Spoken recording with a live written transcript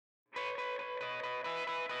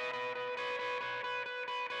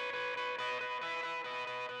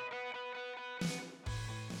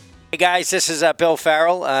Hey guys, this is Bill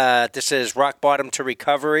Farrell. This is Rock Bottom to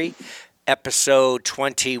Recovery, episode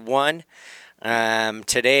 21.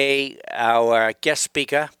 Today, our guest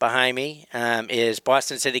speaker behind me is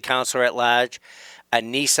Boston City Councilor at Large,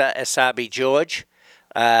 Anissa Essaibi-George.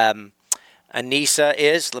 Anissa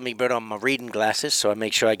is, let me put on my reading glasses so I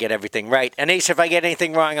make sure I get everything right. Anissa, if I get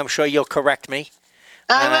anything wrong, I'm sure you'll correct me.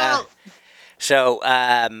 I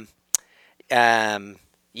will.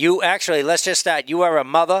 You actually, let's just start. You are a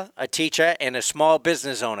mother, a teacher, and a small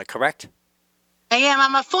business owner, correct? I am.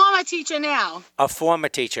 I'm a former teacher now. A former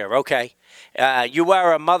teacher, okay. You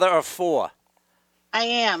are a mother of four. I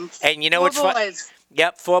am. And you know Four what's boys.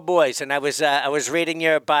 Yep, 4 boys. And I was reading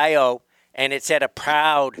your bio, and it said a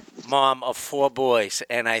proud mom of 4 boys.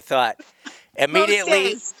 And I thought,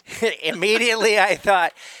 immediately I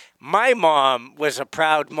thought, my mom was a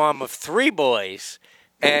proud mom of 3 boys.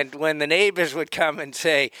 And when the neighbors would come and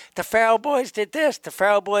say, the Farrell boys did this, the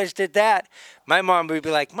Farrell boys did that, my mom would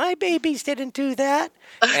be like, my babies didn't do that.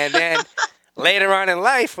 And then later on in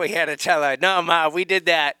life, we had to tell her, no, Ma, we did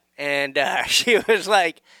that. And she was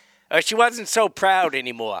like, she wasn't so proud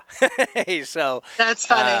anymore. So that's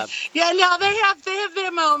funny. Yeah, no, they have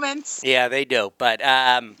their moments. Yeah, they do. But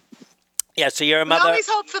yeah, so you're a mother. We always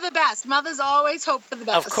hope for the best. Mothers always hope for the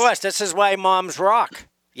best. Of course, this is why moms rock.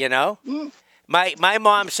 You know. My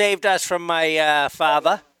mom saved us from my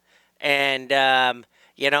father, and my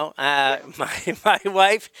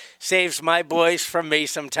wife saves my boys from me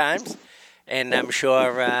sometimes, and I'm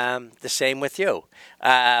sure the same with you.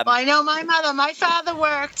 Well, I know my father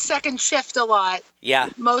worked second shift a lot. Yeah.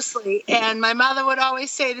 Mostly, and my mother would always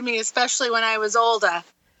say to me, especially when I was older,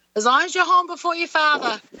 as long as you're home before your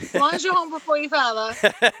father. As long as you're home before your father.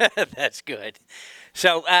 That's good.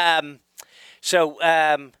 So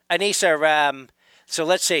Anissa, so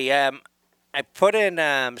let's see. I put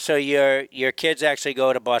in. So your kids actually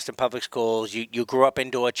go to Boston Public Schools. You grew up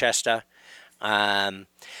in Dorchester.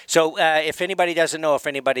 So if anybody doesn't know, if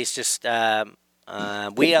anybody's just, we are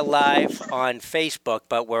live on Facebook,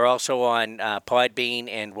 but we're also on Podbean,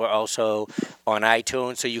 and we're also on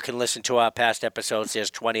iTunes. So you can listen to our past episodes.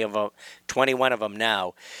 There's 21 of them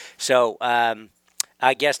now. So.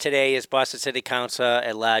 Our guest today is Boston City Councilor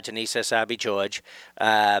at Large, Anissa Essaibi-George.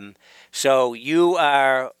 So you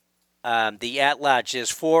are the at-large. There's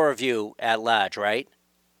 4 of you at large, right?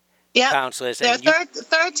 Yeah. Councilors. There are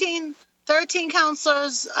 13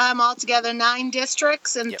 councilors altogether, 9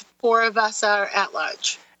 districts, and 4 of us are at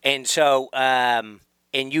large. And so, and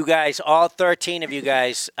you guys, all 13 of you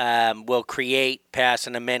guys will create, pass,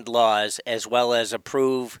 and amend laws as well as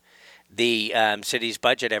approve the city's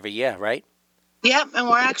budget every year, right? Yep, and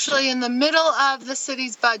we're actually in the middle of the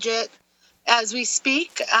city's budget as we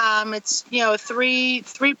speak. It's a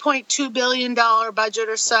 $3.2 billion budget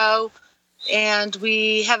or so, and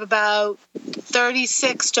we have about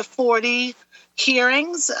 36 to 40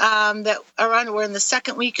 hearings that are on. We're in the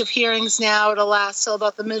second week of hearings now. It'll last till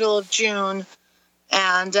about the middle of June,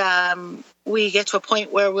 and we get to a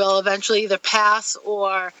point where we'll eventually either pass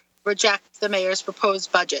or reject the mayor's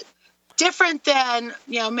proposed budget. Different than,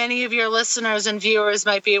 many of your listeners and viewers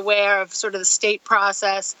might be aware of sort of the state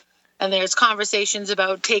process, and there's conversations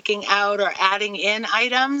about taking out or adding in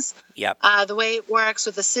items. Yep. The way it works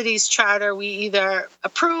with the city's charter, we either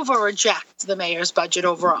approve or reject the mayor's budget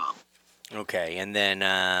overall. Okay, and then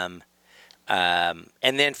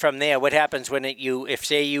from there, what happens when if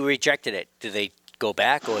say you rejected it? Do they go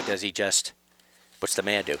back, or does he just? What's the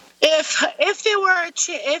mayor do? If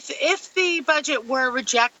the budget were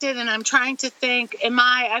rejected, and I'm trying to think,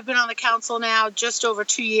 I've been on the council now just over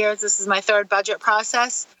 2 years. This is my 3rd budget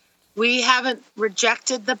process. We haven't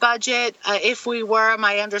rejected the budget. If we were,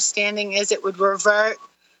 my understanding is it would revert.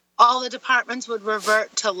 All the departments would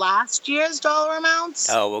revert to last year's dollar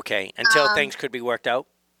amounts. Oh, okay. Until things could be worked out?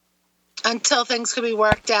 Until things could be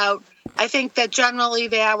worked out. I think that generally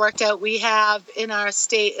they are worked out. We have in our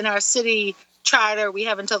city charter, we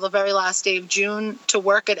have until the very last day of June to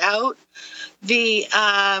work it out.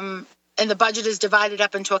 And the budget is divided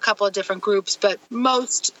up into a couple of different groups, but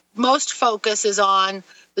most focus is on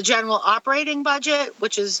the general operating budget,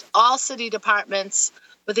 which is all city departments,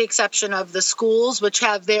 with the exception of the schools, which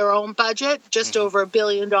have their own budget, just over $1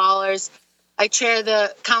 billion. I chair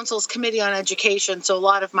the council's committee on education, so a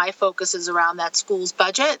lot of my focus is around that school's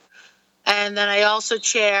budget. And then I also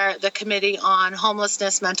chair the committee on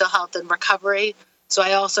homelessness, mental health, and recovery. So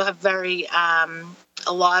I also have I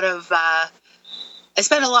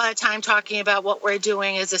spend a lot of time talking about what we're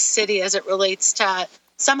doing as a city as it relates to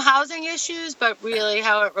some housing issues, but really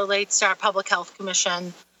how it relates to our public health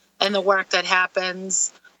commission and the work that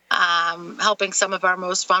happens helping some of our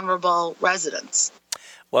most vulnerable residents.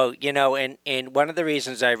 Well, and one of the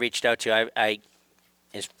reasons I reached out to you,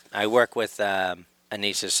 I work with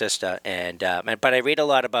Anissa's sister, but I read a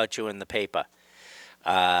lot about you in the paper,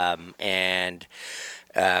 and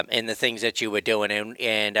the things that you were doing,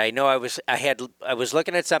 and I know I was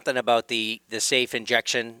looking at something about the safe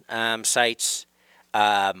injection sites,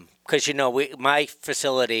 because my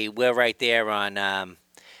facility, we're right there on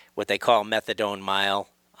what they call methadone mile.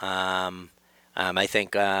 I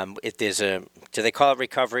think if there's do they call it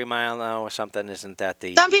recovery mile now or something? Isn't that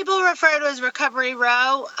the? Some people refer to it as Recovery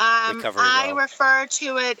Row. I refer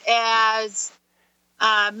to it as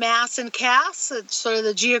Mass and Cass. It's sort of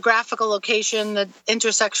the geographical location, the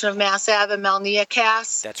intersection of Mass Ave and Melnia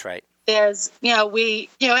Cass. That's right. There's,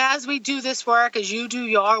 as we do this work, as you do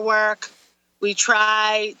your work, we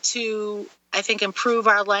try to, I think, improve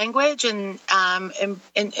our language and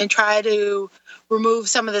try to remove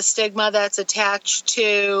some of the stigma that's attached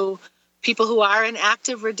to people who are in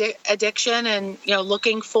active addiction and,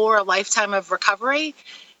 looking for a lifetime of recovery.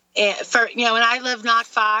 And I live not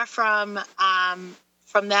far from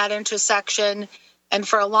that intersection. And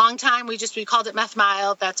for a long time, we called it Meth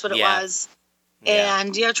Mile. That's what it was. Yeah.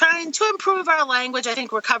 And, trying to improve our language. I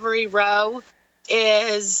think Recovery Row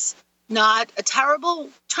is not a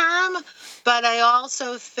terrible term, but I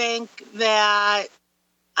also think that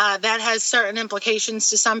that has certain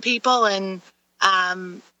implications to some people, and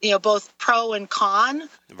both pro and con.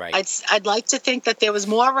 Right. I'd like to think that there was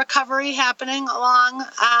more recovery happening along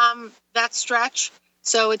that stretch,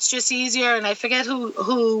 so it's just easier. And I forget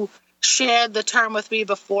who shared the term with me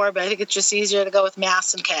before, but I think it's just easier to go with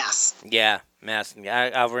Mass and Cass. Yeah, Mass.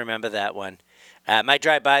 I'll remember that one. I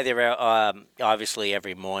drive by there obviously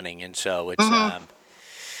every morning, and so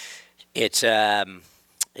it's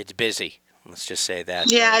it's busy. Let's just say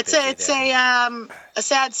that. Yeah, it's a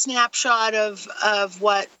sad snapshot of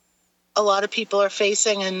what a lot of people are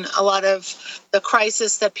facing and a lot of the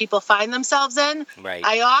crisis that people find themselves in. Right.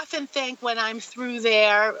 I often think when I'm through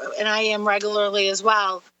there, and I am regularly as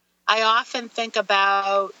well, I often think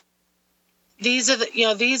about these are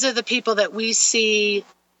the people that we see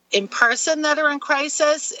in person that are in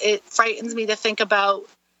crisis. It frightens me to think about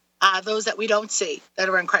those that we don't see that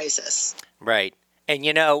are in crisis. Right. And,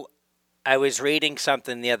 I was reading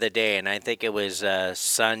something the other day, and I think it was Dr.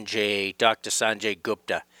 Sanjay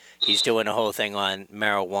Gupta. He's doing a whole thing on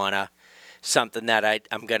marijuana, something that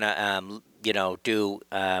I'm going to, do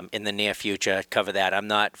in the near future, cover that. I'm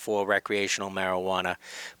not for recreational marijuana.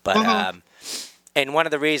 But, and one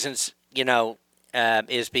of the reasons,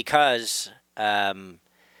 is because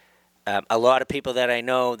a lot of people that I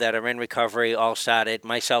know that are in recovery all started,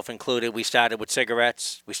 myself included, we started with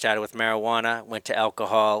cigarettes, we started with marijuana, went to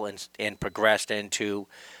alcohol, and progressed into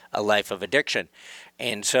a life of addiction.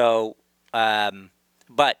 And so,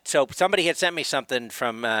 so somebody had sent me something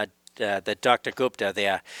from the Dr. Gupta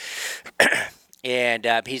there,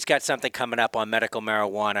 and he's got something coming up on medical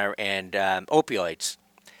marijuana and opioids.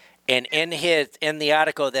 And in the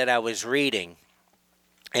article that I was reading,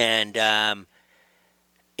 and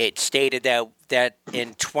it stated that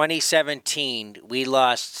in 2017 we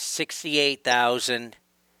lost 68,000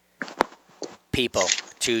 people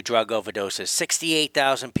to drug overdoses.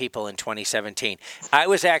 68,000 people in 2017.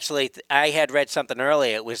 I had read something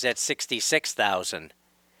earlier. It was at 66,000,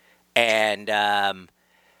 and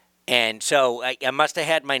so I must have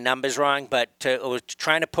had my numbers wrong. But I was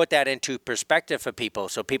trying to put that into perspective for people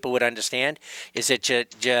so people would understand. Is it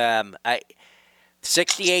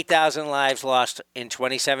 68,000 lives lost in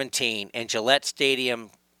 2017, and Gillette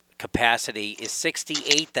Stadium capacity is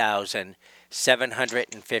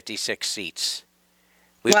 68,756 seats.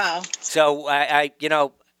 Wow. So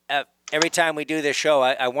every time we do this show,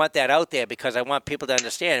 I want that out there because I want people to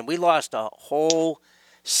understand. We lost a whole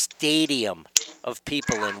stadium of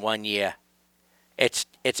people in 1 year. It's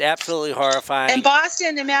absolutely horrifying. And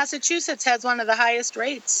Boston in Massachusetts has one of the highest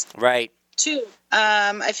rates. Right. Too.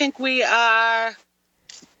 I think we're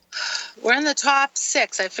in the top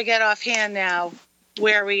 6. I forget offhand now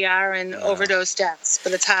where we are in overdose deaths,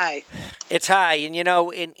 but it's high. It's high, and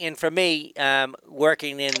and for me,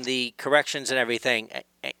 working in the corrections and everything,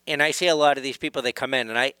 and I see a lot of these people that come in,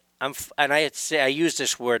 and I use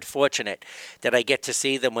this word fortunate that I get to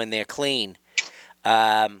see them when they're clean,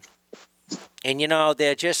 and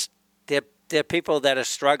they're people that are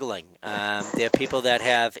struggling. They're people that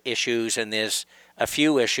have issues, and there's a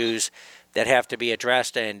few issues that have to be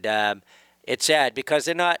addressed, and it's sad because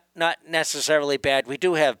they're not necessarily bad. We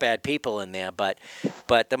do have bad people in there, but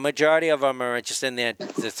the majority of them are just in the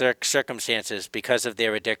circumstances because of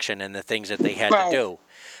their addiction and the things that they had to do.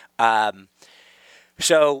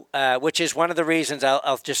 So, which is one of the reasons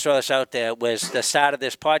I'll just throw this out there, was the start of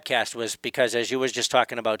this podcast was because, as you was just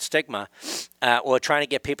talking about stigma, or trying to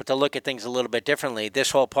get people to look at things a little bit differently.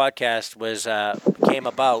 This whole podcast was came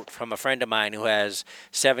about from a friend of mine who has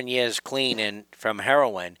 7 years clean from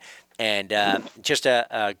heroin, and just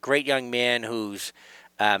a great young man who's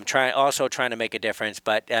trying to make a difference,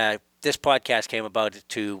 but. This podcast came about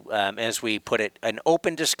to, as we put it, an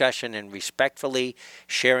open discussion and respectfully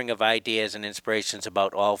sharing of ideas and inspirations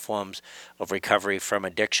about all forms of recovery from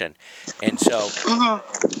addiction. And so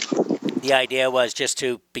the idea was just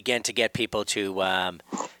to begin to get people to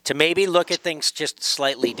maybe look at things just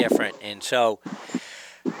slightly different. And so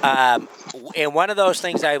and one of those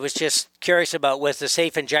things I was just curious about was the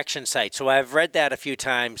safe injection site. So I've read that a few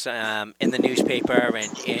times in the newspaper, and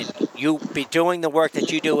you be doing the work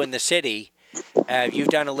that you do in the city. You've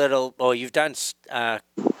done a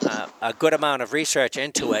good amount of research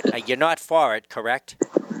into it. You're not for it, correct?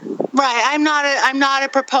 Right. I'm not a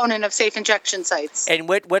proponent of safe injection sites. And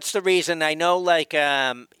what's the reason? I know, like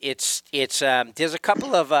it's there's a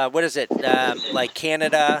couple of like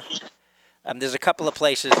Canada. There's a couple of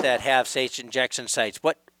places that have safe injection sites.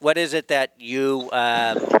 What is it that you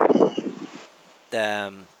are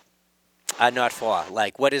not for?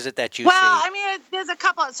 Like, what is it that you see? Well, I mean, there's a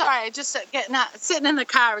couple. Sorry, I just sitting in the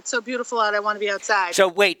car. It's so beautiful out. I want to be outside. So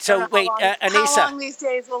wait, Anissa. How long these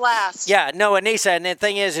days will last? Yeah, no, Anissa. And the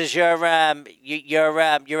thing is you're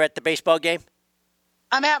at the baseball game.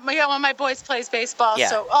 I'm at one of my boys plays baseball,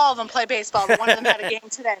 so all of them play baseball. But one of them had a game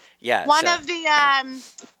today. Yeah. One of the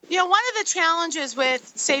challenges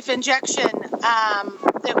with safe injection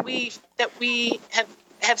that we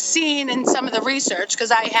have seen in some of the research,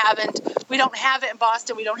 because we don't have it in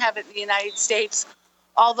Boston, we don't have it in the United States,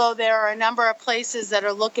 although there are a number of places that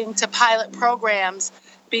are looking to pilot programs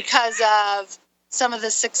because of some of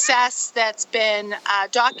the success that's been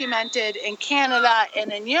documented in Canada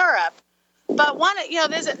and in Europe. But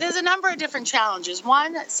there's a number of different challenges.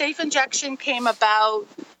 One, safe injection came about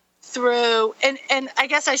through, and I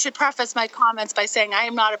guess I should preface my comments by saying I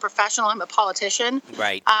am not a professional, I'm a politician.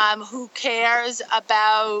 Right. Who cares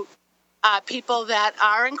about people that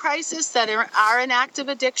are in crisis, that are in active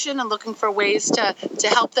addiction and looking for ways to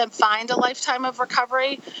help them find a lifetime of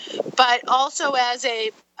recovery. But also as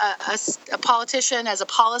a politician, as a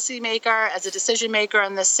policymaker, as a decision maker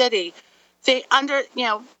in the city,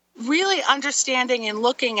 really understanding and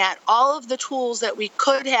looking at all of the tools that we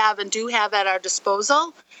could have and do have at our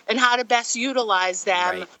disposal and how to best utilize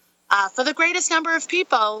them for the greatest number of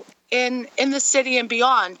people in the city and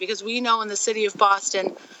beyond, because we know in the city of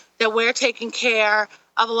Boston that we're taking care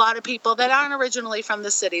of a lot of people that aren't originally from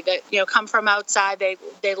the city, that come from outside.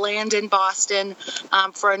 They land in Boston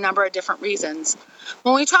for a number of different reasons.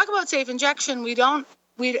 When we talk about safe injection, we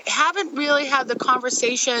haven't really had the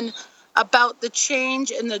conversation about the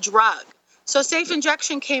change in the drug. So safe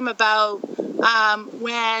injection came about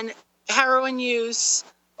when heroin use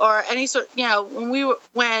or any sort,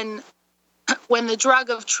 when the drug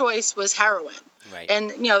of choice was heroin. Right.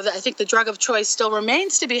 And I think the drug of choice still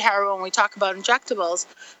remains to be heroin when we talk about injectables,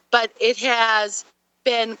 but it has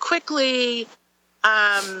been quickly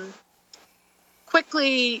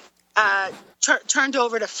turned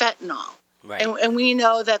over to fentanyl. Right. And we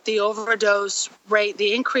know that the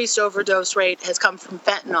increased overdose rate has come from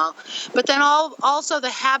fentanyl. But then also the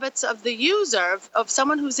habits of the user, of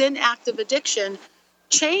someone who's in active addiction,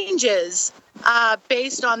 changes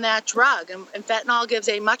based on that drug. And fentanyl gives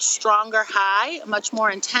a much stronger high, a much more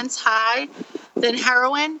intense high than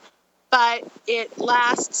heroin, but it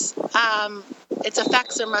lasts, its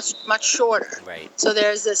effects are much, much shorter. Right. So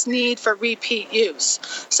there's this need for repeat use.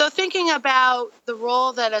 So thinking about the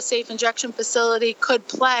role that a safe injection facility could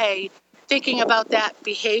play, thinking about that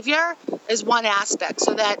behavior is one aspect.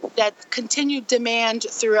 So that continued demand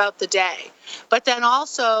throughout the day. But then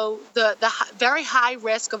also the very high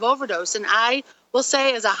risk of overdose. And I will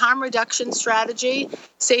say, as a harm reduction strategy,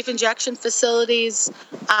 safe injection facilities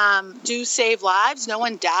do save lives. No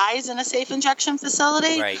one dies in a safe injection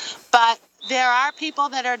facility. Right. But there are people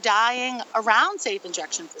that are dying around safe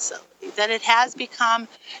injection facilities, that it has become,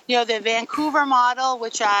 the Vancouver model,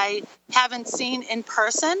 which I haven't seen in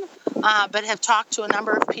person, but have talked to a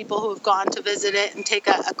number of people who have gone to visit it and take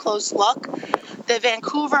a close look. The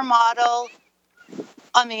Vancouver model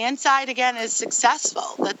on the inside, again, is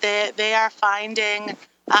successful, that they are finding,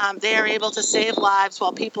 they are able to save lives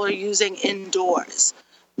while people are using indoors.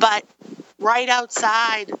 But right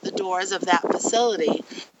outside the doors of that facility,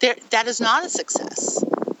 that is not a success.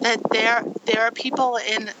 That there are people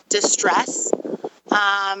in distress,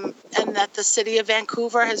 and that the city of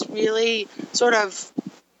Vancouver has really sort of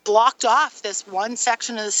blocked off this one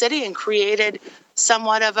section of the city and created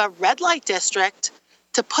somewhat of a red light district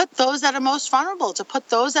to put those that are most vulnerable, to put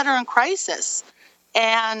those that are in crisis.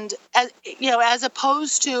 And as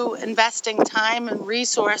opposed to investing time and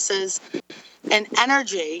resources and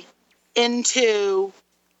energy into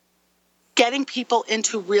getting people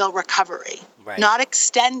into real recovery, Right. not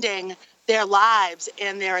extending their lives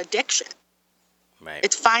and their addiction. Right.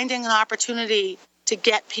 It's finding an opportunity to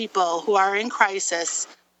get people who are in crisis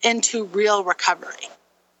into real recovery.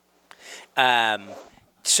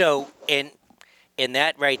 So in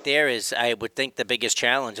that right there is, I would think, the biggest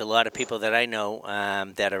challenge. A lot of people that I know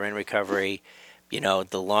that are in recovery, the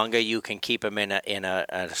longer you can keep them in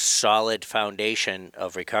a solid foundation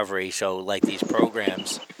of recovery. So like these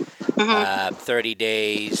programs, 30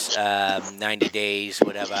 days, 90 days,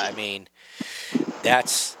 whatever.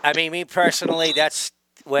 Me personally, that's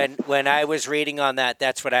when I was reading on that,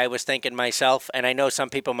 that's what I was thinking myself. And I know some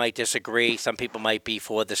people might disagree. Some people might be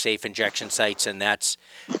for the safe injection sites, and that's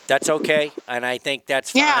okay. And I think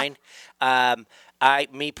that's fine.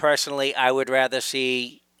 Me personally, I would rather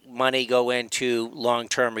see money go into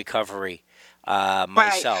long-term recovery myself.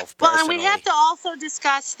 Right. Well, personally. and we have to also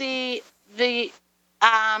discuss the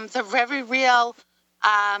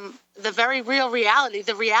very real reality,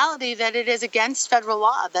 the reality that it is against federal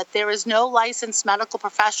law, that there is no licensed medical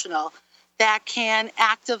professional that can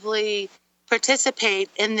actively participate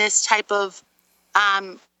in this type of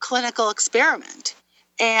clinical experiment.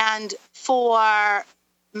 And for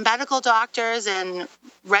medical doctors and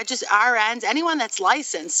RNs, anyone that's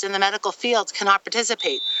licensed in the medical field cannot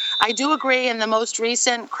participate. I do agree in the most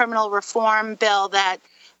recent criminal reform bill that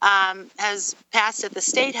has passed at the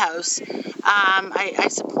State House, I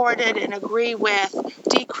supported and agree with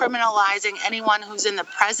decriminalizing anyone who's in the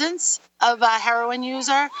presence of a heroin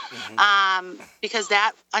user, because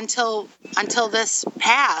that until this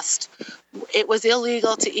passed, it was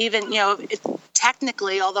illegal to even,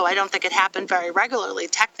 technically, although I don't think it happened very regularly,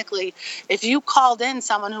 technically, if you called in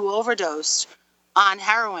someone who overdosed on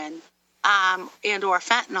heroin and or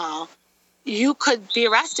fentanyl, you could be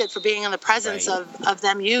arrested for being in the presence of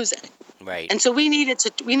them using. Right. And so we needed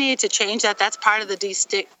to change that. That's part of the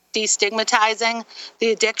destigmatizing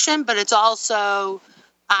the addiction, but it's also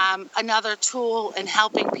another tool in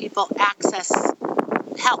helping people access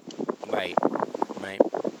help. Right.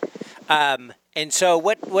 And so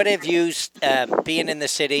what have you, being in the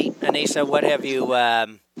city, Anissa, what have you,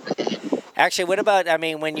 actually, what about,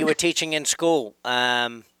 when you were teaching in school,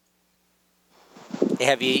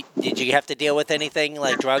 did you have to deal with anything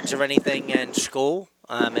like drugs or anything in school,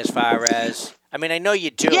 as far as, I know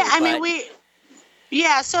you do.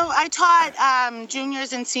 Yeah, so I taught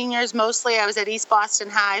juniors and seniors mostly. I was at East Boston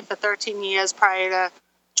High for 13 years prior to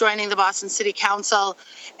joining the Boston City Council.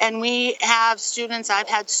 And we have students, I've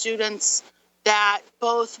had students that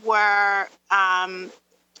both were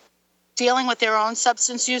dealing with their own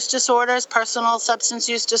substance use disorders, personal substance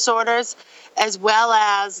use disorders, as well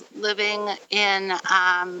as living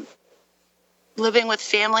with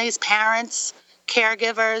families, parents,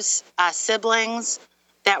 caregivers, siblings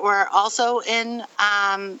that were also in,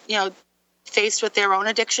 faced with their own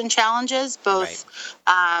addiction challenges, both,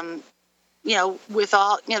 with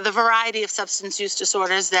all, the variety of substance use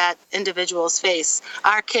disorders that individuals face.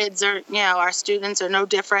 Our kids are, our students are no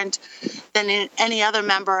different than any other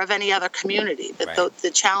member of any other community.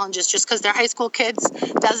 The challenges, just because they're high school kids,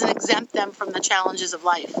 doesn't exempt them from the challenges of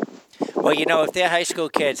life. Well, if they're high school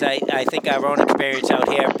kids, I think our own experience out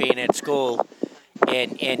here being at school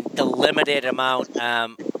and the limited amount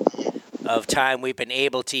of time we've been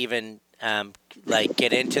able to even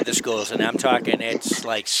get into the schools, and I'm talking it's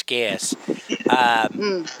like scarce.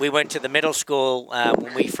 We went to the middle school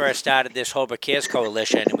when we first started this Holbrook Cares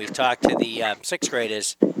Coalition, and we talked to the sixth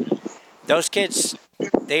graders. Those kids,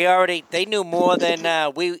 they knew more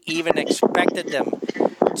than we even expected them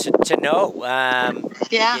to know.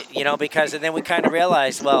 Because and then we kind of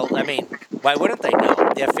realized, well, why wouldn't they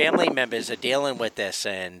know? Their family members are dealing with this,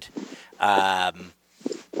 and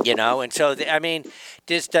and so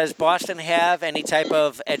does Boston have any type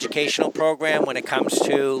of educational program when it comes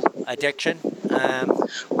to addiction?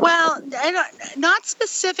 Well, not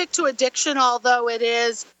specific to addiction, although it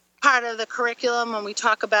is part of the curriculum when we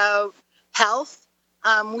talk about health.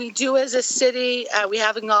 We do, as a city, we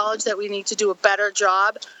have acknowledged that we need to do a better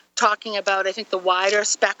job talking about, I think, the wider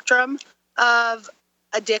spectrum of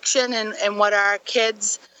addiction and what our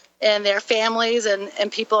kids and their families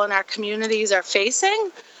and people in our communities are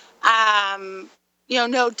facing.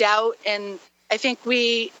 No doubt. And I think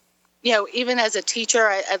we, even as a teacher,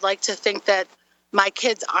 I'd like to think that my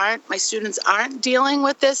students aren't dealing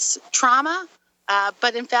with this trauma.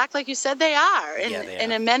 But in fact, like you said, they are. And, Yeah, they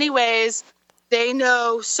and are. in many ways, they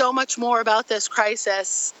know so much more about this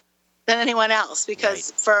crisis than anyone else,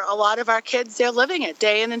 because Right. for a lot of our kids, they're living it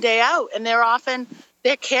day in and day out. And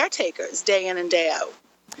they're caretakers day in and day out.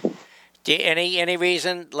 Any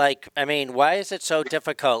reason? Like, I mean, why is it so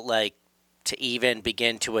difficult? Like, to even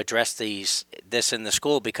begin to address this in the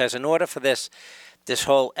school? Because in order for this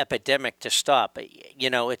whole epidemic to stop,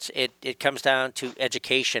 it comes down to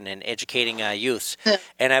education and educating our youth.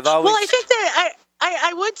 And I've Well, always I think that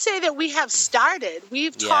I would say that we have started.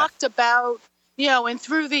 We've talked about, and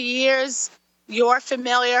through the years, you're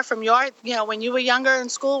familiar from when you were younger in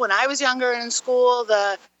school, when I was younger in school,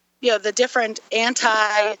 the different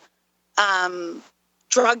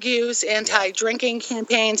drug use, anti-drinking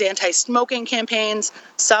campaigns, anti-smoking campaigns.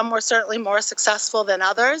 Some were certainly more successful than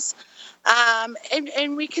others.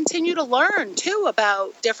 And we continue to learn, too,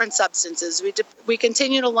 about different substances. We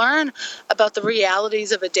continue to learn about the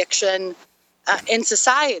realities of addiction in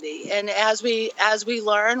society. And as we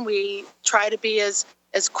learn, we try to be as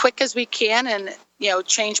quick as we can, and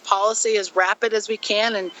change policy as rapid as we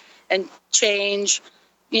can, and change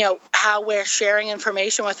how we're sharing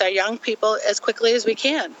information with our young people as quickly as we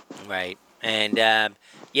can. Right. And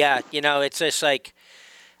it's just like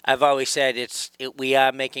I've always said, we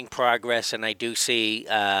are making progress, and I do see,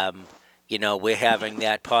 we're having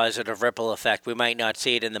that positive ripple effect. We might not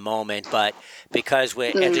see it in the moment, but because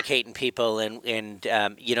we're educating people and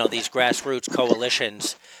these grassroots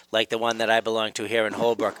coalitions, like the one that I belong to here in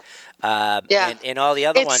Holbrook, and all the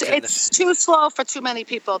other ones. It's too slow for too many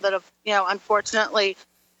people that have, unfortunately,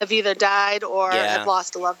 have either died or have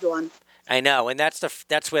lost a loved one. I know, and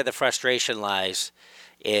that's where the frustration lies.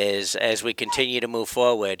 Is as we continue to move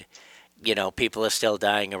forward, people are still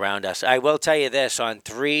dying around us. I will tell you this: on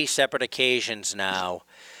 3 separate occasions now,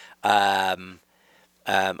 a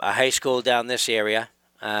high school down this area.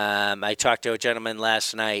 I talked to a gentleman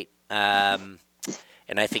last night, and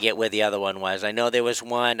I forget where the other one was. I know there was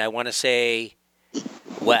one. I want to say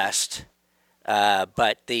West,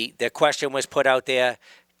 but the question was put out there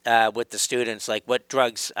with the students, like, what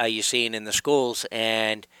drugs are you seeing in the schools?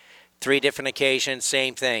 And 3 different occasions,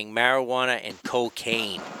 same thing: marijuana and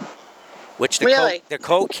cocaine. Which the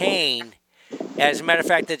cocaine, as a matter of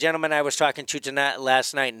fact, the gentleman I was talking to tonight,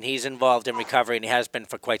 last night, and he's involved in recovery, and he has been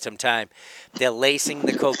for quite some time. They're lacing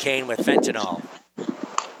the cocaine with fentanyl,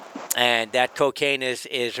 and that cocaine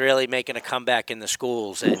is really making a comeback in the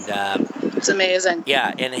schools. And it's amazing.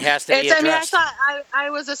 Yeah, and it has to be addressed. I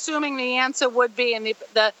was assuming the answer would be, and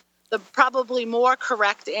the probably more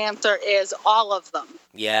correct answer is all of them.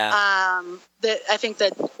 Yeah. I think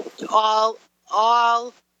that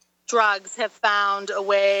all drugs have found a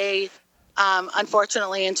way,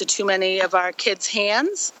 unfortunately, into too many of our kids'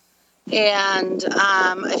 hands. And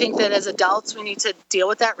I think that as adults, we need to deal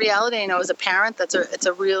with that reality. I know as a parent, it's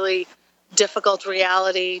a really difficult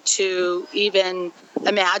reality to even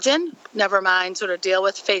imagine, never mind sort of deal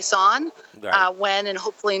with face on. Right. When and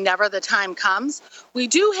hopefully never the time comes. We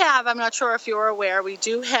do have, I'm not sure if you're aware, we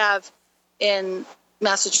do have in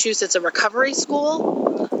Massachusetts a recovery school.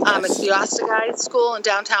 Yes. It's the Ostagai School in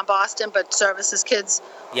downtown Boston, but services kids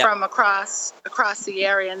from across the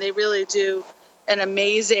area, and they really do an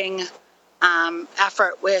amazing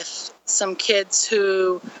effort with some kids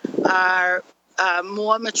who are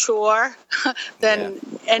more mature than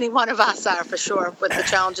any one of us are, for sure, with the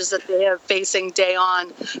challenges that they are facing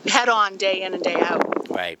head on, day in and day out.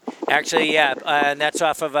 Right. Actually, and that's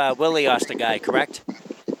off of Willie Ostagai, correct?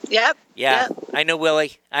 Yep. Yeah. Yep. I know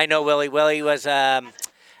Willie. Willie was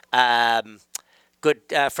good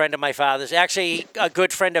friend of my father's. Actually, a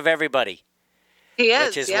good friend of everybody. He is.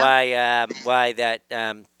 Which is why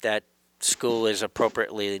that school is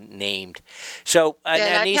appropriately named. So,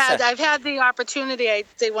 Anissa, I've had the opportunity. I'd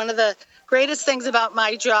say one of the greatest things about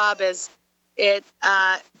my job is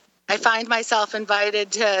I find myself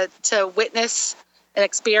invited to witness and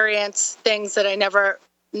experience things that I never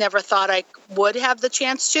thought I would have the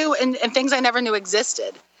chance to, and things I never knew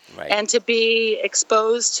existed. Right. And to be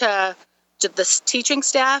exposed to the teaching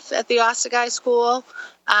staff at the Ostagai School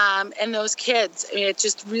and those kids. I mean, it's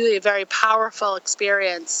just really a very powerful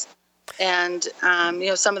experience. And,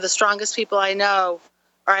 some of the strongest people I know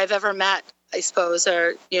or I've ever met, I suppose,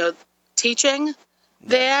 are, teaching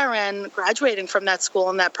there and graduating from that school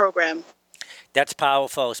and that program. That's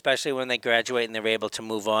powerful, especially when they graduate and they're able to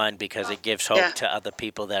move on, because it gives hope to other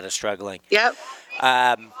people that are struggling. Yep.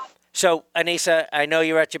 So, Anissa, I know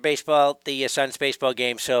you're at your son's baseball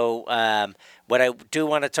game. So, what I do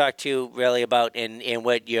want to talk to you really about in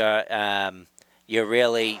what your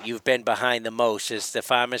you've been behind the most is the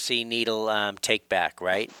pharmacy needle take back,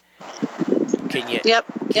 right? Can you Yep.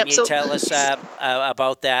 can Yep. you So tell us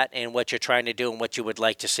about that and what you're trying to do and what you would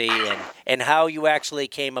like to see and how you actually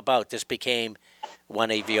came about? This became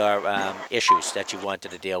one of your issues that you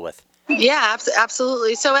wanted to deal with. yeah,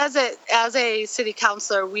 absolutely. So as a city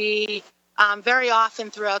councilor, we very often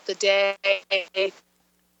throughout the day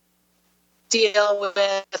deal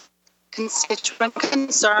with constituent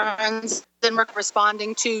concerns, then we're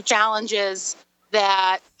responding to challenges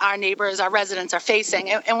that our neighbors, our residents are facing.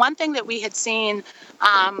 And one thing that we had seen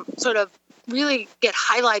sort of really get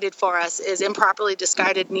highlighted for us is improperly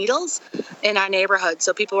discarded needles in our neighborhood.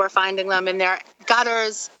 So people were finding them in their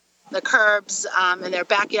gutters, the curbs, in their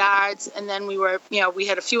backyards. And then we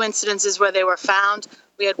had a few incidences where they were found.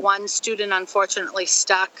 We had one student unfortunately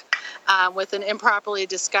stuck with an improperly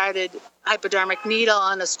discarded hypodermic needle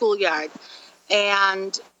on a schoolyard.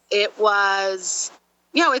 And it was,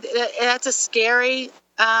 that's a scary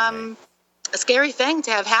thing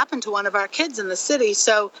to have happen to one of our kids in the city.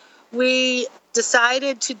 So we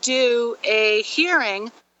decided to do a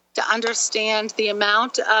hearing to understand the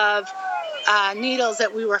amount of needles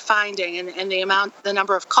that we were finding and the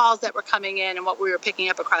number of calls that were coming in and what we were picking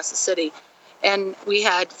up across the city. And we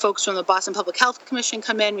had folks from the Boston Public Health Commission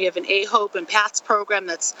come in. We have an AHOPE and PATS program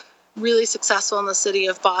that's really successful in the city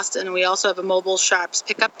of Boston. And we also have a mobile sharps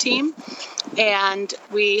pickup team. And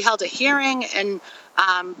we held a hearing. And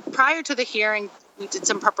prior to the hearing, we did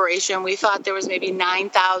some preparation. We thought there was maybe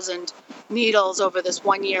 9,000 needles over this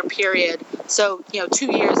 1 year period. So, 2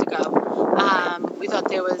 years ago, we thought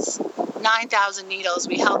there was 9,000 needles.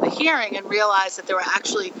 We held the hearing and realized that there were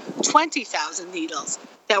actually 20,000 needles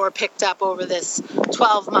that were picked up over this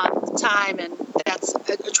 12-month time, and that's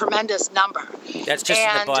a tremendous number. That's just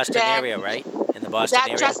in the Boston area, right? In the Boston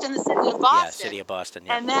area? Just in the city of Boston. Yeah, city of Boston,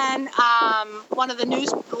 yeah. And then one of the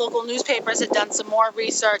local newspapers had done some more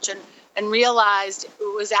research and realized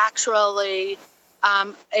it was actually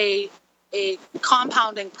a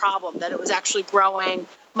compounding problem, that it was actually growing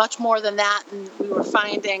much more than that, and we were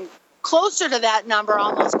finding closer to that number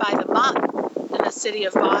almost by the month in the city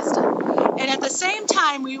of Boston. And at the same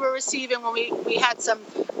time, we were receiving, when we had some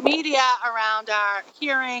media around our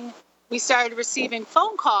hearing, we started receiving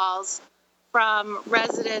phone calls from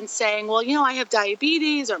residents saying, well, I have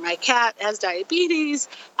diabetes, or my cat has diabetes.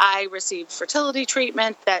 I received fertility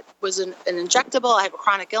treatment that was an injectable. I have a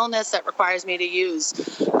chronic illness that requires me to use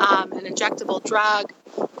an injectable drug.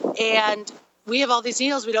 And we have all these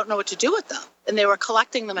needles. We don't know what to do with them. And they were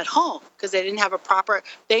collecting them at home because they didn't have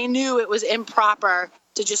they knew it was improper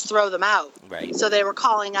to just throw them out. Right. So they were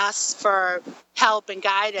calling us for help and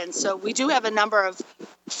guidance. So we do have a number of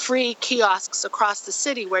free kiosks across the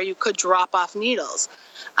city where you could drop off needles.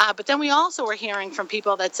 But then we also were hearing from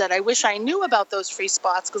people that said, I wish I knew about those free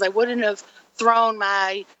spots because I wouldn't have thrown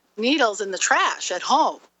my needles in the trash at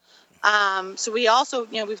home. So we also,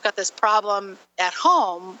 we've got this problem at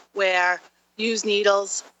home where used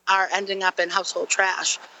needles are ending up in household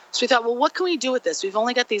trash. So we thought, well, what can we do with this? We've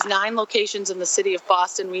only got these 9 locations in the city of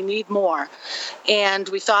Boston. We need more. And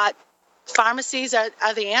we thought pharmacies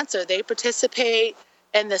are the answer. They participate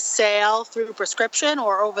in the sale through prescription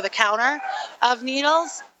or over the counter of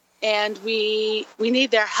needles. And we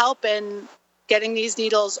need their help in getting these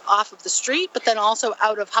needles off of the street, but then also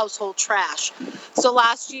out of household trash. So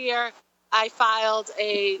last year, I filed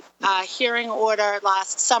a hearing order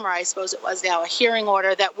last summer, I suppose it was now, a hearing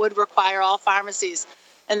order that would require all pharmacies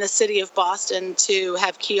in the city of Boston to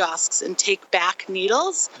have kiosks and take back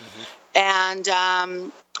needles. Mm-hmm.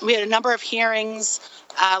 And we had a number of hearings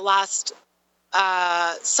last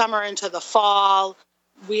summer into the fall.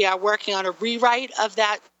 We are working on a rewrite of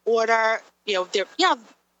that order. The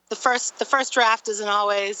first draft isn't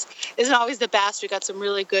always the best. We got some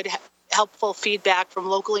really good, helpful feedback from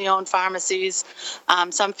locally owned pharmacies,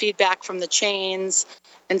 some feedback from the chains,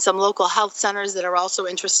 and some local health centers that are also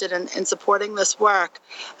interested in supporting this work.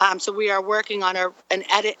 So we are working on an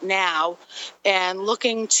edit now and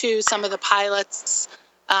looking to some of the pilots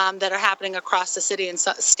that are happening across the city and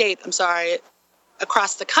state,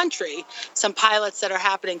 across the country, some pilots that are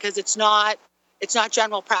happening because it's not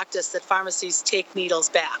general practice that pharmacies take needles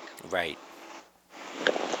back. Right.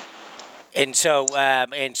 And so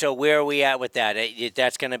where are we at with that?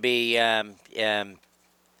 That's going to be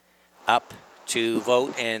up to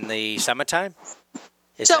vote in the summertime?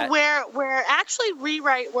 We're actually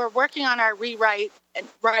we're working on our rewrite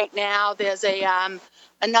right now. There's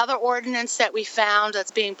another ordinance that we found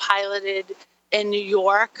that's being piloted in New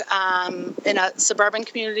York, in a suburban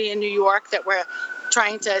community in New York, that we're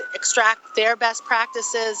trying to extract their best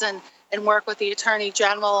practices and work with the Attorney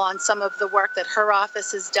General on some of the work that her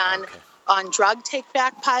office has done on drug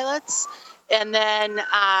take-back pilots, and then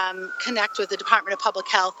connect with the Department of Public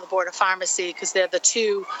Health, the Board of Pharmacy, because they're the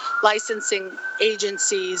two licensing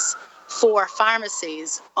agencies for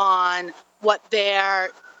pharmacies on what their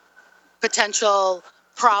potential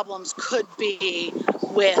problems could be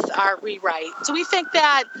with our rewrite. So we think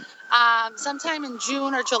that sometime in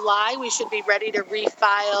June or July, we should be ready to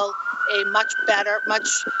refile a much better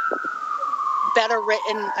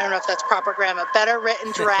written, I don't know if that's proper grammar, better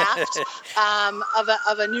written draft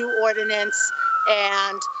of a new ordinance,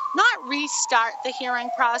 and not restart the hearing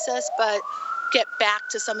process, but get back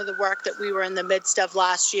to some of the work that we were in the midst of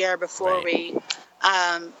last year before we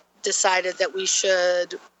decided that we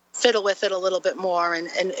should fiddle with it a little bit more and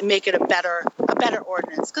make it a better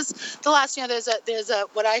ordinance. Because the last, there's a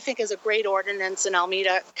what I think is a great ordinance in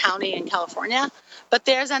Alameda County in California, but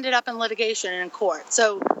theirs ended up in litigation and in court.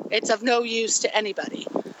 So it's of no use to anybody.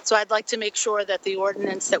 So I'd like to make sure that the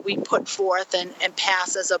ordinance that we put forth and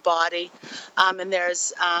pass as a body, and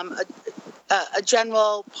there's a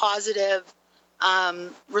general positive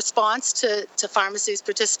response to pharmacies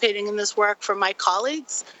participating in this work from my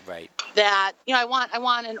colleagues. Right. That I want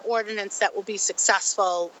an ordinance that will be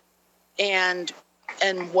successful and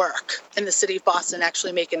work in the city of Boston,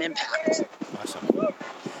 actually make an impact. Awesome.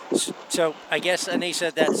 So I guess,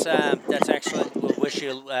 Anissa, that's excellent. We'll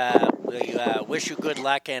wish you good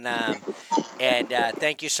luck, and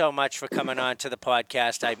thank you so much for coming on to the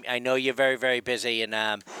podcast. I know you're very, very busy, and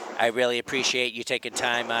I really appreciate you taking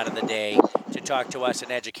time out of the day to talk to us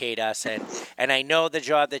and educate us. And I know the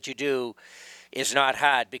job that you do is not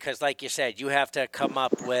hard, because, like you said, you have to come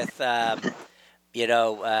up with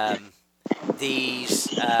these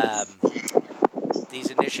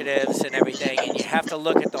initiatives and everything, and you have to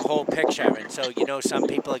look at the whole picture. And so, some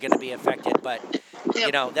people are going to be affected, but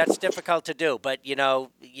that's difficult to do. But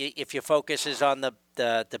if your focus is on the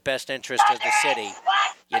best interest of the city,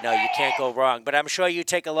 you can't go wrong. But I'm sure you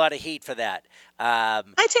take a lot of heat for that.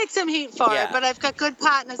 I take some heat for it, but I've got good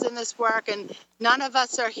partners in this work, and none of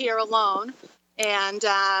us are here alone. And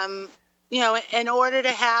in order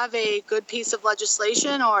to have a good piece of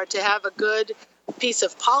legislation, or to have a good piece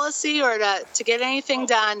of policy, or to get anything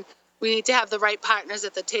done, we need to have the right partners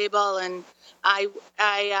at the table. And I've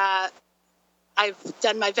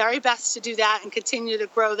done my very best to do that and continue to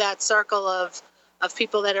grow that circle of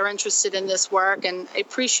people that are interested in this work. And I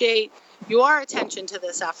appreciate your attention to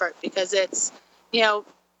this effort, because it's,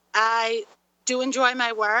 I do enjoy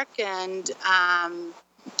my work, and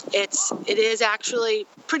it is actually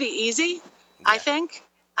pretty easy, I think.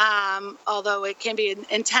 Although it can be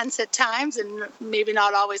intense at times and maybe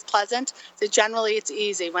not always pleasant. So generally, it's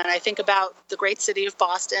easy when I think about the great city of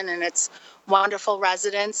Boston and its wonderful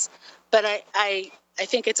residents. But I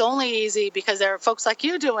think it's only easy because there are folks like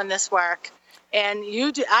you doing this work, and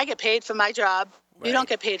I get paid for my job. Right. You don't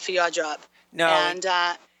get paid for your job. No. And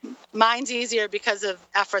mine's easier because of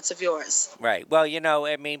efforts of yours. Right. Well,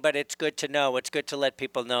 but it's good to know. It's good to let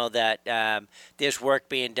people know that there's work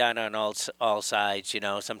being done on all sides.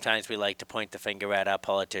 Sometimes we like to point the finger at our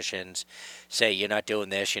politicians, say, you're not doing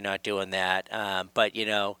this, you're not doing that. But,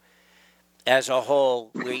 as a whole,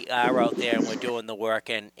 we are out there and we're doing the work,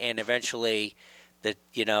 and eventually,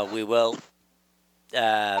 we will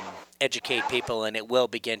educate people, and it will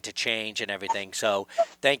begin to change and everything. So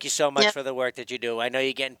thank you so much for the work that you do. I know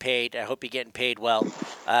you're getting paid. I hope you're getting paid well.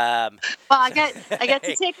 Well, I get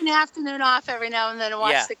to take an afternoon off every now and then and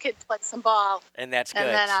watch the kids play some ball. And that's good. And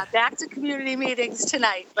then back to community meetings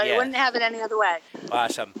tonight, but I wouldn't have it any other way.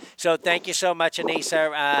 Awesome. So thank you so much,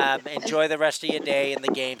 Anissa. Enjoy the rest of your day and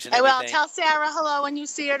the games and everything. I will. Tell Sarah hello when you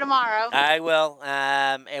see her tomorrow. I will.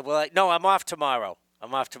 No, I'm off tomorrow.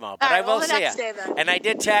 But I will see her. And I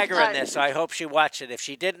did tag her in this, so I hope she watched it. If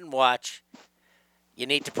she didn't watch, you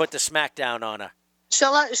need to put the smackdown on her.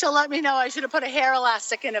 She'll let me know. I should have put a hair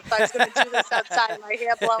elastic in if I was going to do this outside. My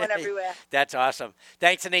hair blowing everywhere. That's awesome.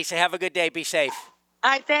 Thanks, Anissa. Have a good day. Be safe. All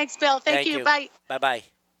right. Thanks, Bill. Thank you. Bye. Bye-bye.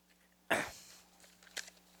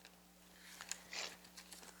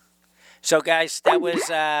 So, guys, that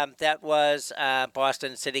was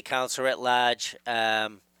Boston City Councilor at Large,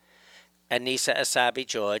 Anissa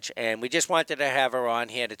Essaibi-George, and we just wanted to have her on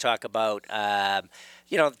here to talk about,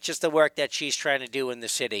 just the work that she's trying to do in the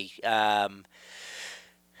city, and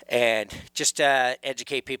just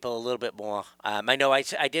educate people a little bit more. I know I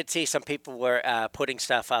did see some people were putting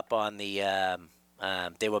stuff up on the,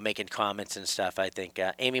 they were making comments and stuff, I think.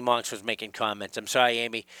 Amy Monks was making comments. I'm sorry,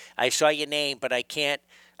 Amy. I saw your name, but I can't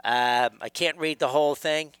read the whole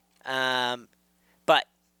thing. But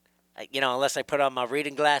unless I put on my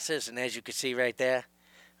reading glasses, and as you can see right there,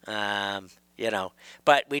 You know,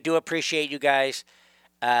 but we do appreciate you guys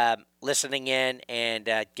listening in and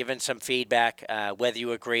giving some feedback, whether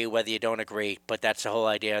you agree, whether you don't agree. But that's the whole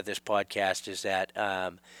idea of this podcast is that,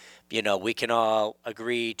 we can all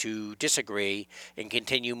agree to disagree and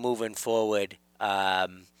continue moving forward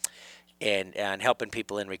and helping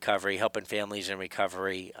people in recovery, helping families in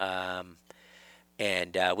recovery.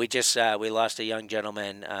 And we lost a young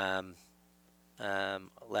gentleman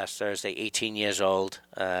last Thursday, 18 years old.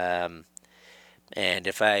 And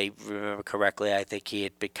if I remember correctly, I think he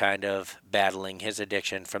had been kind of battling his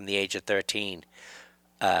addiction from the age of 13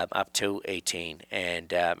 up to 18. And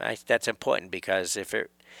that's important because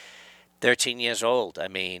 13 years old, I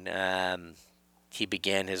mean, he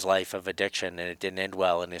began his life of addiction and it didn't end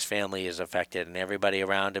well, and his family is affected, and everybody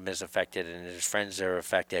around him is affected, and his friends are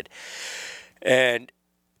affected. And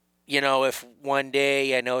if one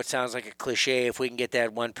day, I know it sounds like a cliche, if we can get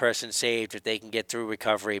that one person saved, if they can get through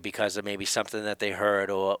recovery because of maybe something that they heard,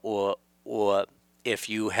 or if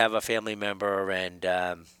you have a family member and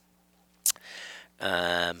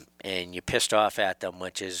you're pissed off at them,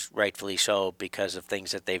 which is rightfully so because of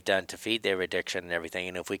things that they've done to feed their addiction and everything,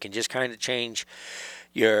 and if we can just kind of change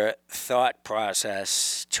your thought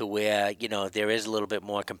process to where, there is a little bit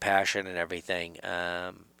more compassion and everything,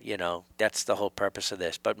 that's the whole purpose of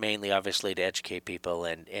this, but mainly obviously to educate people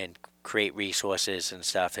and create resources and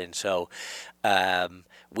stuff. And so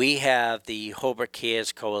we have the Holbrook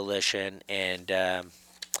Cares Coalition, and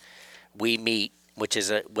we meet, which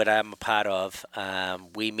is what I'm a part of.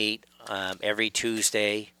 We meet every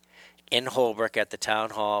Tuesday in Holbrook at the Town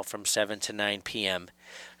Hall from 7 to 9 p.m.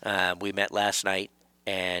 We met last night,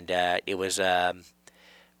 and it was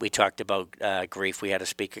we talked about grief. We had a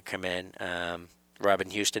speaker come in.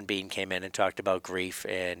 Robin Houston Bean came in and talked about grief,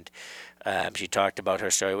 and she talked about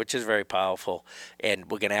her story, which is very powerful.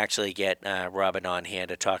 And we're going to actually get Robin on here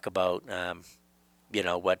to talk about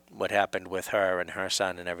what happened with her and her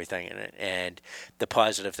son and everything, and the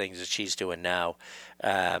positive things that she's doing now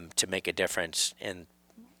to make a difference in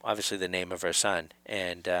obviously the name of her son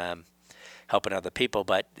and helping other people.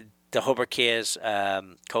 But the Holbrook Cares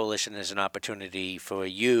Coalition is an opportunity for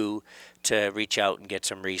you to reach out and get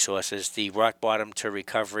some resources. The Rock Bottom to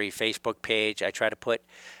Recovery Facebook page, I try to put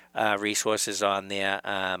resources on there.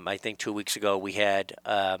 I think 2 weeks ago we had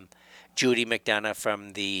Judy McDonough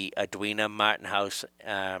from the Edwina Martin House.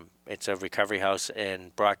 It's a recovery house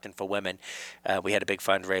in Brockton for women. We had a big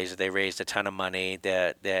fundraiser. They raised a ton of money.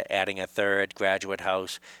 They're adding a third graduate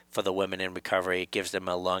house for the women in recovery. It gives them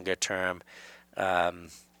a longer term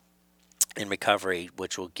in recovery,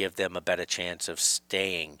 which will give them a better chance of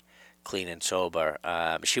staying clean and sober.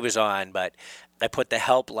 She was on, but I put the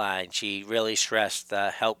helpline. She really stressed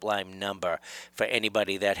the helpline number for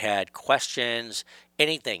anybody that had questions,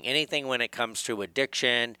 anything when it comes to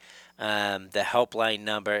addiction. The helpline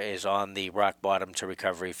number is on the Rock Bottom to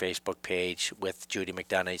Recovery Facebook page with Judy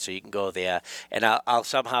McDonough, so you can go there. And I'll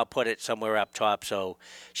somehow put it somewhere up top. So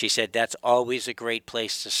she said that's always a great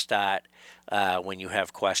place to start when you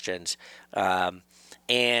have questions.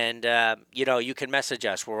 And you can message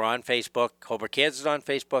us. We're on Facebook. Holbrook Cares is on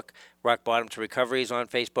Facebook. Rock Bottom to Recovery is on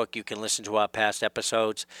Facebook. You can listen to our past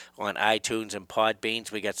episodes on iTunes and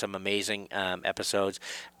Podbeans. We got some amazing episodes.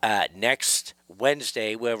 Next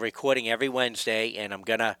Wednesday, we're recording every Wednesday, and I'm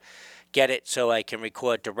going to get it so I can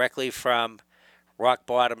record directly from Rock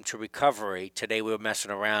Bottom to Recovery. Today we were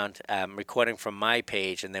messing around, recording from my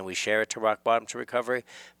page, and then we share it to Rock Bottom to Recovery.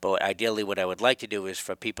 But ideally what I would like to do is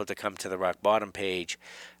for people to come to the Rock Bottom page,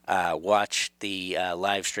 watch the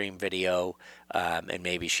live stream video, and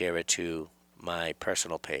maybe share it to my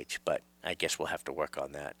personal page. But I guess we'll have to work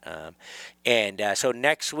on that. So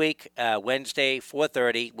next week, Wednesday,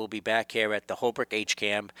 4:30, we'll be back here at the Holbrook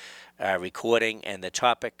HCAM recording, and the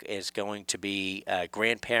topic is going to be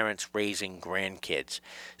grandparents raising grandkids.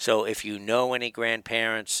 So if you know any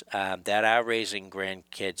grandparents that are raising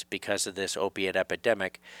grandkids because of this opiate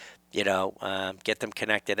epidemic, get them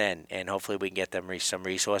connected in, and hopefully we can get them some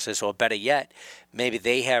resources, or better yet, maybe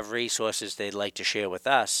they have resources they'd like to share with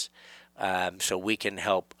us. So we can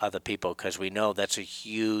help other people, because we know that's a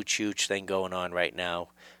huge, huge thing going on right now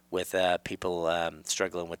with people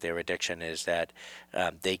struggling with their addiction, is that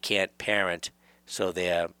they can't parent, so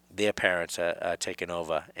their parents are taking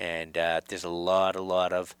over. And there's a lot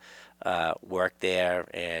of work there,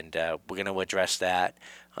 and we're going to address that.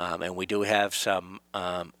 And we do have some,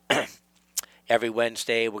 every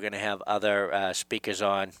Wednesday we're going to have other speakers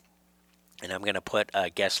on. And I'm going to put a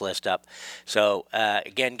guest list up. So,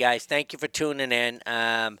 again, guys, thank you for tuning in.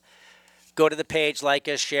 go to the page, like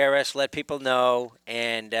us, share us, let people know,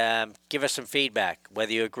 and give us some feedback,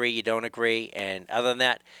 whether you agree, you don't agree. And other than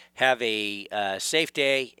that, have a safe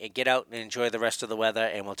day and get out and enjoy the rest of the weather,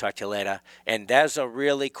 and we'll talk to you later. And that's a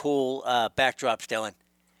really cool backdrop, Dylan.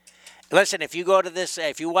 Listen, if you go to this,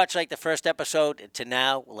 if you watch like the first episode to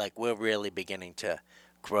now, like we're really beginning to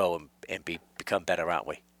grow and become better, aren't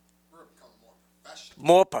we? We're becoming more professional.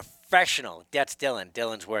 More professional. That's Dylan.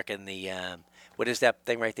 Dylan's working the, what is that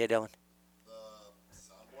thing right there, Dylan? The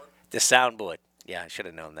soundboard. The soundboard. Yeah, I should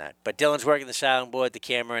have known that. But Dylan's working the soundboard, the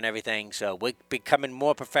camera, and everything. So we're becoming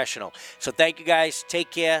more professional. So thank you guys.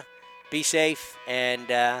 Take care. Be safe. And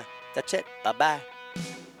that's it. Bye-bye.